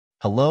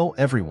Hello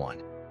everyone,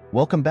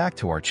 welcome back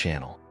to our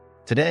channel.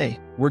 Today,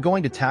 we're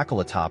going to tackle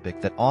a topic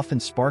that often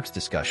sparks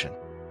discussion: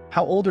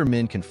 how older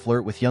men can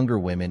flirt with younger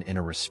women in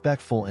a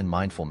respectful and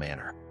mindful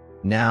manner.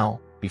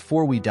 Now,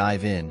 before we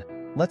dive in,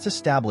 let's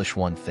establish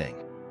one thing.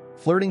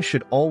 Flirting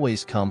should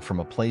always come from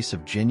a place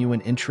of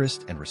genuine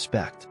interest and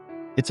respect.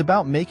 It's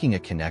about making a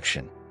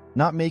connection,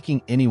 not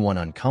making anyone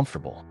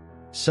uncomfortable.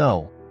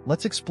 So,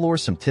 let's explore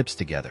some tips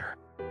together.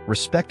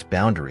 Respect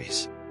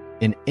boundaries.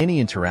 In any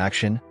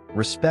interaction,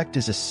 respect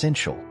is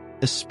essential,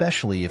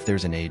 especially if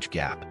there's an age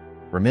gap.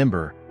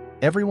 Remember,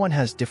 everyone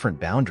has different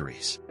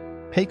boundaries.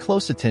 Pay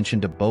close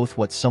attention to both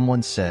what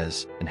someone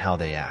says and how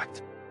they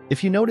act.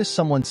 If you notice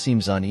someone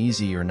seems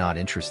uneasy or not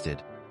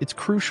interested, it's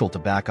crucial to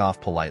back off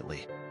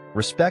politely.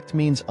 Respect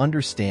means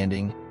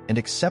understanding and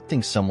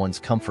accepting someone's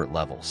comfort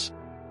levels.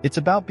 It's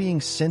about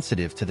being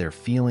sensitive to their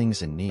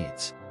feelings and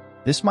needs.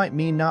 This might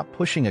mean not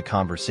pushing a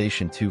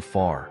conversation too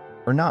far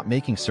or not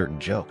making certain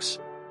jokes.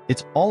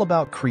 It's all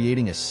about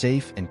creating a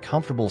safe and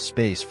comfortable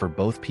space for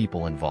both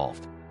people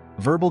involved.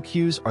 Verbal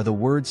cues are the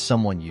words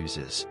someone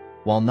uses,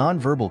 while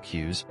nonverbal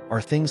cues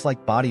are things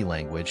like body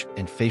language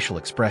and facial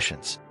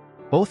expressions.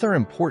 Both are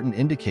important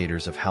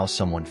indicators of how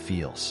someone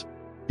feels.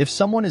 If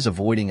someone is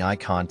avoiding eye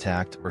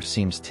contact or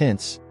seems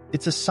tense,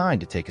 it's a sign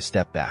to take a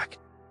step back.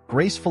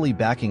 Gracefully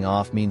backing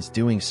off means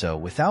doing so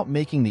without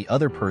making the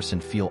other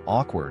person feel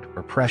awkward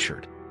or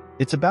pressured.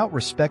 It's about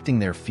respecting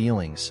their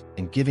feelings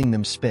and giving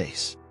them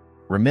space.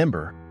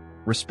 Remember,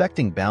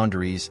 respecting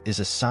boundaries is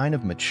a sign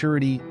of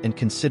maturity and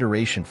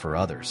consideration for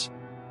others.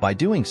 By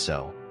doing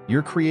so,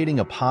 you're creating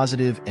a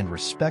positive and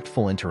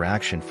respectful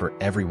interaction for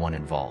everyone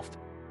involved.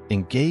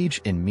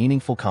 Engage in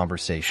meaningful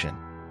conversation.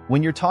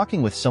 When you're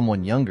talking with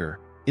someone younger,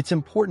 it's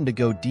important to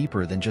go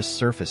deeper than just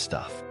surface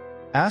stuff.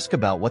 Ask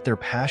about what they're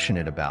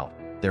passionate about,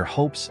 their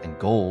hopes and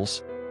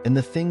goals, and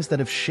the things that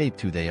have shaped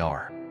who they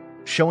are.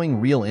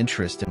 Showing real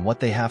interest in what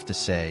they have to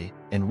say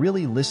and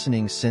really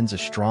listening sends a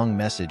strong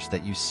message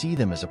that you see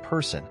them as a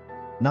person,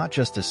 not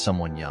just as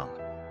someone young.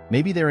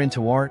 Maybe they're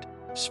into art,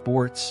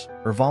 sports,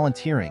 or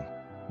volunteering.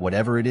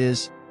 Whatever it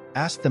is,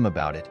 ask them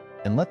about it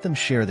and let them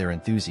share their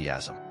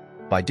enthusiasm.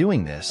 By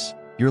doing this,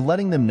 you're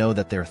letting them know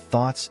that their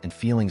thoughts and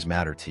feelings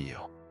matter to you.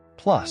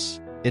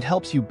 Plus, it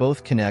helps you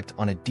both connect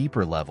on a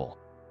deeper level,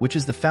 which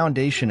is the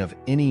foundation of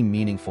any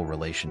meaningful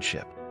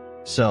relationship.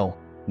 So,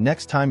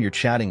 next time you're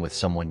chatting with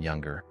someone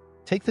younger,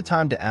 take the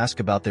time to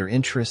ask about their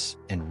interests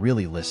and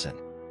really listen.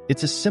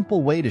 It's a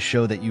simple way to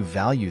show that you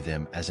value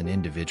them as an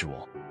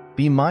individual.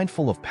 Be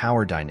mindful of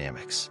power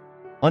dynamics.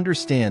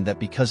 Understand that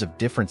because of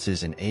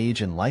differences in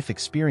age and life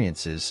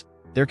experiences,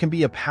 there can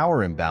be a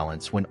power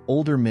imbalance when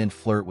older men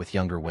flirt with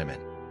younger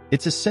women.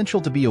 It's essential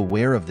to be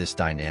aware of this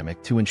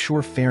dynamic to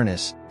ensure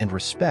fairness and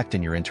respect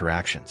in your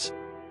interactions.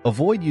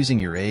 Avoid using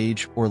your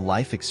age or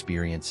life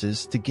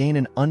experiences to gain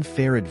an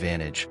unfair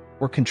advantage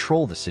or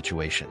control the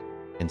situation.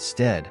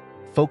 Instead,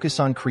 focus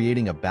on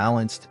creating a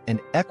balanced and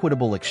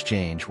equitable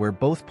exchange where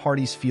both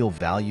parties feel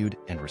valued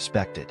and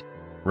respected.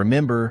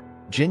 Remember,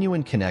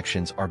 genuine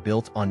connections are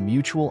built on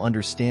mutual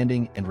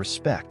understanding and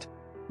respect,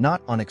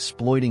 not on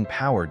exploiting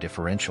power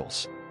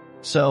differentials.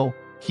 So,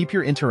 keep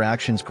your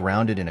interactions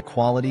grounded in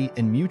equality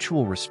and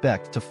mutual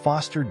respect to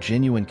foster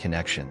genuine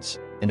connections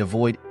and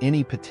avoid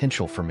any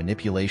potential for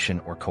manipulation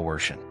or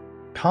coercion.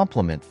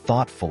 Compliment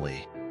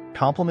thoughtfully.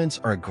 Compliments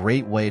are a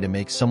great way to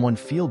make someone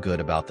feel good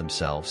about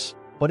themselves,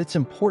 but it's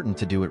important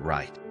to do it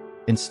right.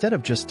 Instead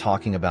of just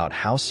talking about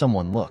how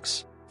someone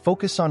looks,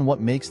 focus on what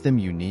makes them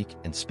unique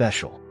and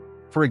special.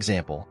 For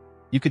example,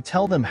 you could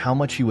tell them how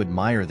much you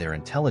admire their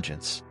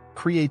intelligence,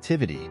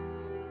 creativity,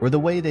 or the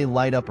way they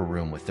light up a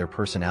room with their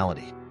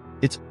personality.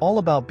 It's all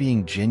about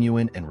being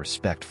genuine and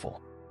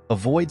respectful.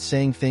 Avoid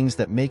saying things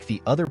that make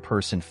the other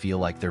person feel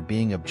like they're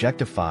being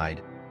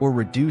objectified or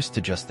reduced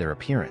to just their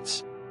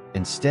appearance.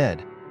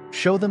 Instead,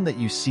 show them that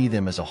you see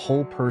them as a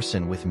whole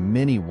person with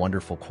many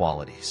wonderful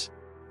qualities.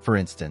 For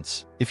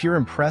instance, if you're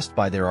impressed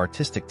by their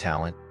artistic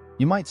talent,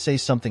 you might say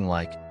something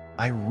like,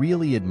 "I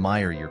really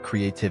admire your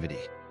creativity.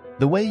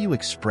 The way you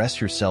express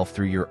yourself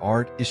through your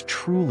art is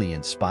truly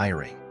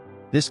inspiring."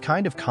 This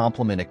kind of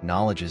compliment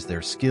acknowledges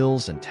their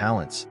skills and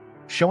talents,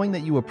 showing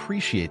that you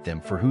appreciate them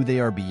for who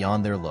they are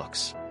beyond their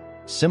looks.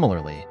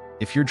 Similarly,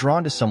 if you're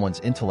drawn to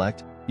someone's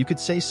intellect, you could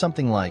say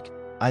something like,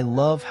 "I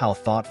love how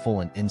thoughtful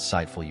and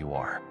insightful you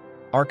are.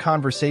 Our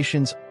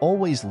conversations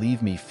always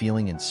leave me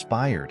feeling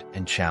inspired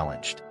and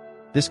challenged."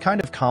 This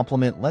kind of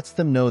compliment lets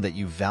them know that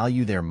you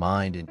value their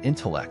mind and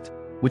intellect,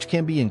 which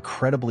can be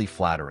incredibly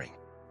flattering.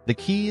 The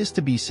key is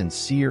to be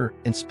sincere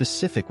and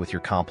specific with your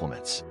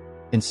compliments.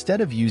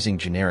 Instead of using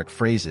generic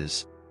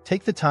phrases,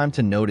 take the time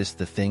to notice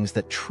the things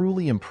that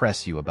truly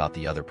impress you about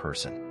the other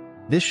person.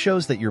 This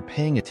shows that you're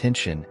paying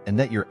attention and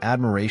that your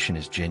admiration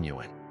is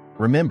genuine.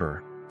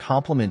 Remember,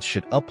 compliments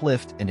should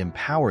uplift and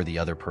empower the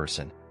other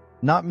person,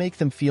 not make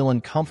them feel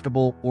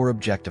uncomfortable or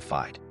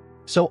objectified.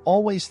 So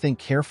always think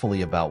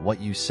carefully about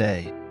what you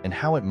say and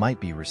how it might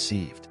be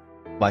received.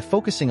 By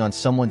focusing on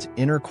someone's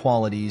inner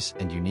qualities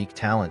and unique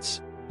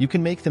talents, you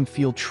can make them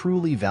feel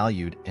truly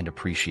valued and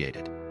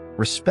appreciated.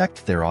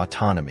 Respect their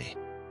autonomy.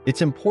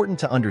 It's important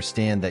to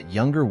understand that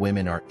younger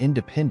women are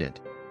independent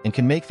and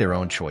can make their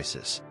own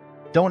choices.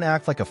 Don't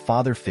act like a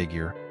father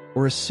figure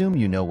or assume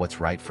you know what's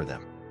right for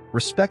them.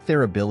 Respect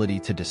their ability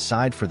to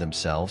decide for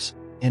themselves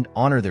and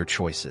honor their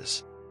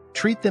choices.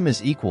 Treat them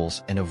as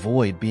equals and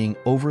avoid being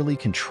overly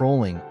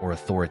controlling or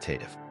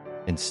authoritative.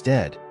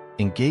 Instead,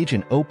 engage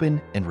in open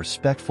and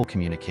respectful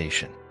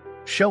communication.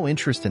 Show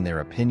interest in their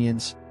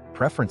opinions,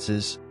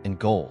 preferences, and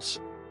goals.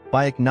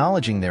 By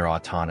acknowledging their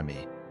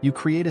autonomy, you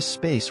create a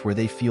space where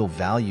they feel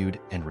valued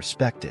and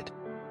respected.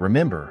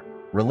 Remember,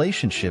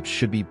 relationships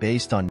should be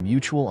based on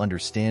mutual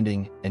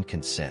understanding and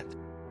consent.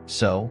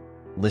 So,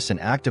 listen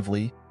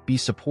actively, be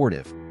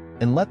supportive,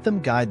 and let them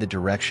guide the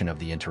direction of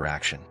the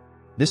interaction.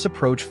 This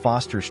approach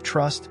fosters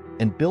trust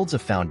and builds a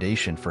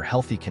foundation for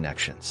healthy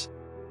connections.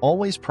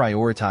 Always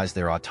prioritize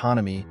their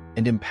autonomy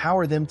and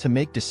empower them to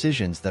make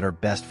decisions that are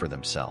best for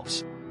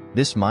themselves.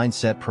 This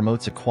mindset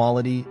promotes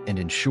equality and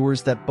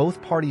ensures that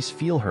both parties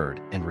feel heard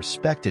and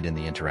respected in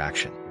the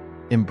interaction.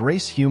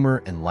 Embrace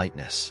humor and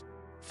lightness.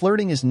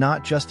 Flirting is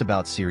not just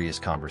about serious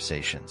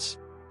conversations.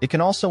 It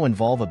can also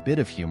involve a bit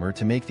of humor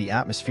to make the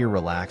atmosphere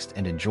relaxed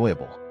and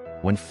enjoyable.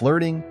 When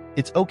flirting,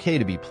 it's okay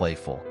to be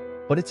playful,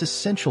 but it's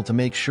essential to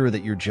make sure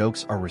that your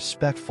jokes are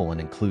respectful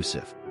and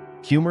inclusive.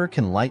 Humor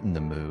can lighten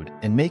the mood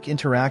and make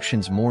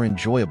interactions more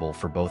enjoyable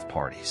for both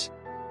parties.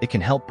 It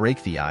can help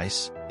break the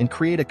ice and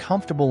create a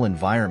comfortable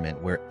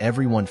environment where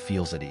everyone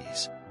feels at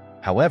ease.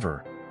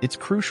 However, it's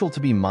crucial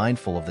to be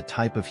mindful of the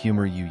type of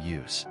humor you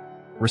use.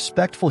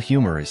 Respectful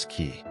humor is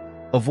key.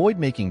 Avoid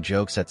making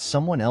jokes at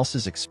someone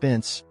else's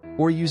expense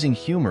or using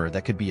humor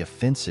that could be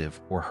offensive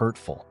or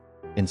hurtful.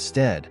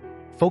 Instead,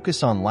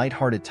 focus on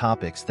lighthearted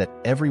topics that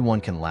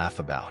everyone can laugh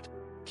about.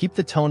 Keep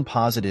the tone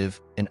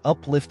positive and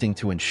uplifting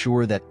to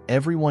ensure that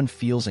everyone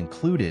feels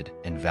included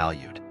and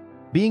valued.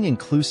 Being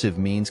inclusive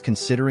means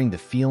considering the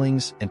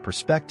feelings and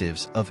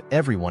perspectives of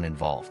everyone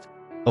involved.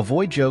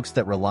 Avoid jokes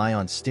that rely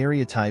on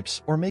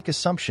stereotypes or make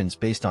assumptions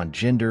based on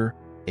gender,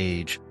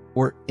 age,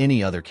 or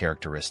any other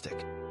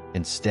characteristic.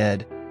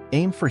 Instead,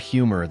 aim for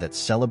humor that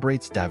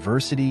celebrates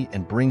diversity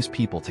and brings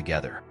people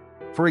together.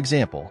 For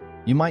example,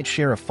 you might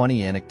share a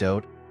funny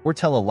anecdote or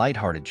tell a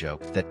lighthearted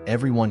joke that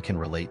everyone can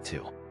relate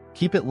to.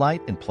 Keep it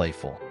light and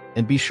playful,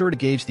 and be sure to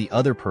gauge the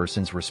other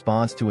person's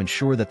response to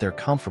ensure that they're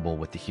comfortable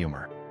with the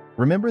humor.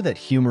 Remember that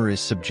humor is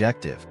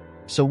subjective,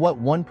 so what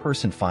one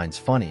person finds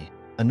funny,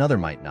 another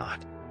might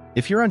not.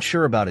 If you're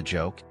unsure about a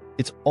joke,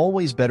 it's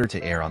always better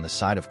to err on the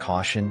side of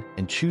caution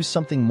and choose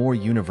something more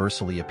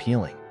universally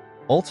appealing.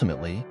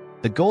 Ultimately,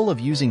 the goal of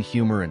using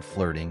humor in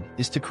flirting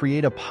is to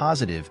create a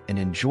positive and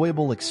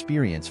enjoyable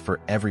experience for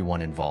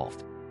everyone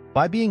involved.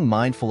 By being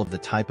mindful of the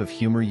type of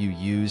humor you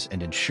use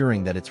and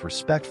ensuring that it's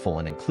respectful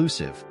and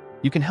inclusive,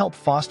 you can help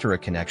foster a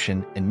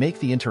connection and make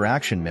the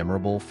interaction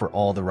memorable for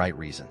all the right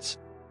reasons.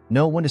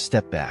 Know when to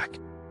step back.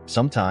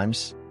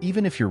 Sometimes,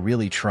 even if you're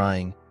really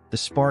trying, the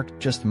spark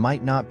just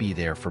might not be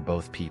there for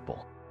both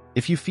people.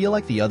 If you feel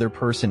like the other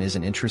person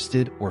isn't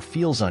interested or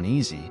feels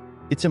uneasy,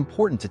 it's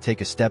important to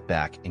take a step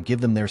back and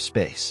give them their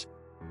space.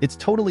 It's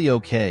totally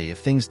okay if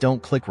things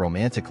don't click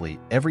romantically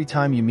every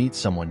time you meet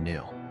someone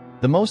new.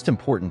 The most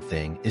important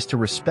thing is to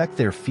respect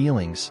their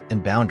feelings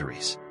and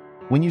boundaries.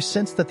 When you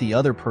sense that the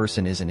other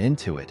person isn't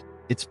into it,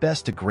 it's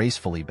best to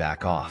gracefully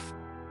back off.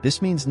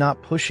 This means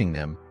not pushing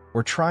them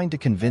or trying to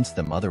convince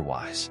them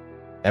otherwise.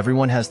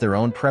 Everyone has their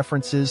own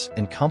preferences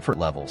and comfort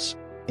levels,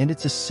 and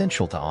it's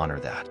essential to honor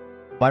that.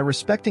 By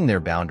respecting their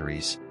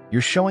boundaries,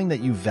 you're showing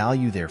that you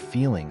value their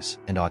feelings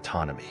and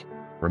autonomy.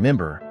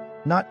 Remember,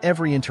 not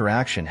every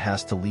interaction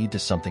has to lead to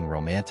something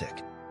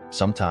romantic.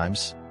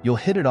 Sometimes, you'll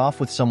hit it off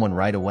with someone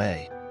right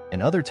away,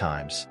 and other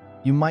times,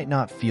 you might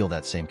not feel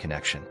that same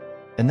connection.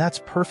 And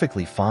that's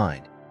perfectly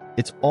fine.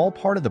 It's all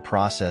part of the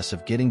process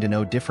of getting to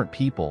know different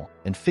people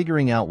and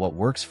figuring out what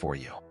works for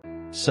you.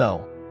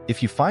 So,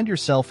 if you find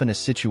yourself in a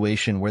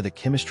situation where the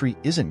chemistry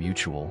isn't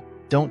mutual,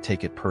 don't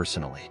take it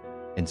personally.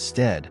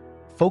 Instead,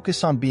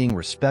 focus on being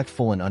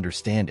respectful and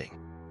understanding.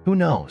 Who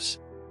knows?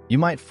 You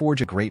might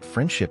forge a great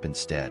friendship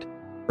instead,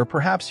 or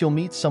perhaps you'll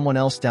meet someone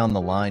else down the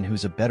line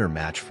who's a better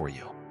match for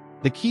you.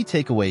 The key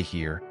takeaway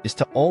here is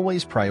to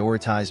always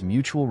prioritize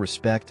mutual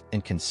respect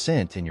and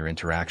consent in your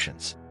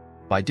interactions.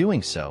 By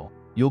doing so,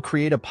 you'll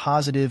create a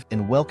positive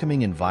and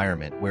welcoming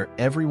environment where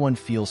everyone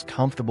feels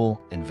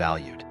comfortable and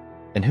valued.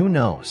 And who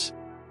knows?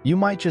 You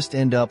might just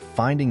end up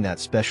finding that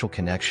special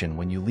connection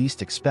when you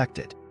least expect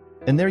it.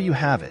 And there you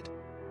have it.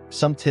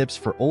 Some tips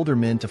for older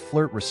men to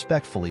flirt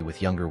respectfully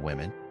with younger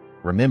women.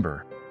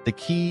 Remember, the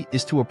key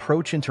is to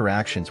approach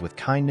interactions with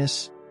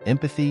kindness,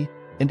 empathy,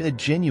 and a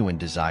genuine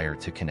desire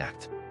to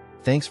connect.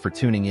 Thanks for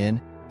tuning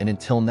in, and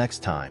until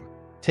next time,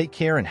 take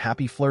care and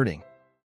happy flirting.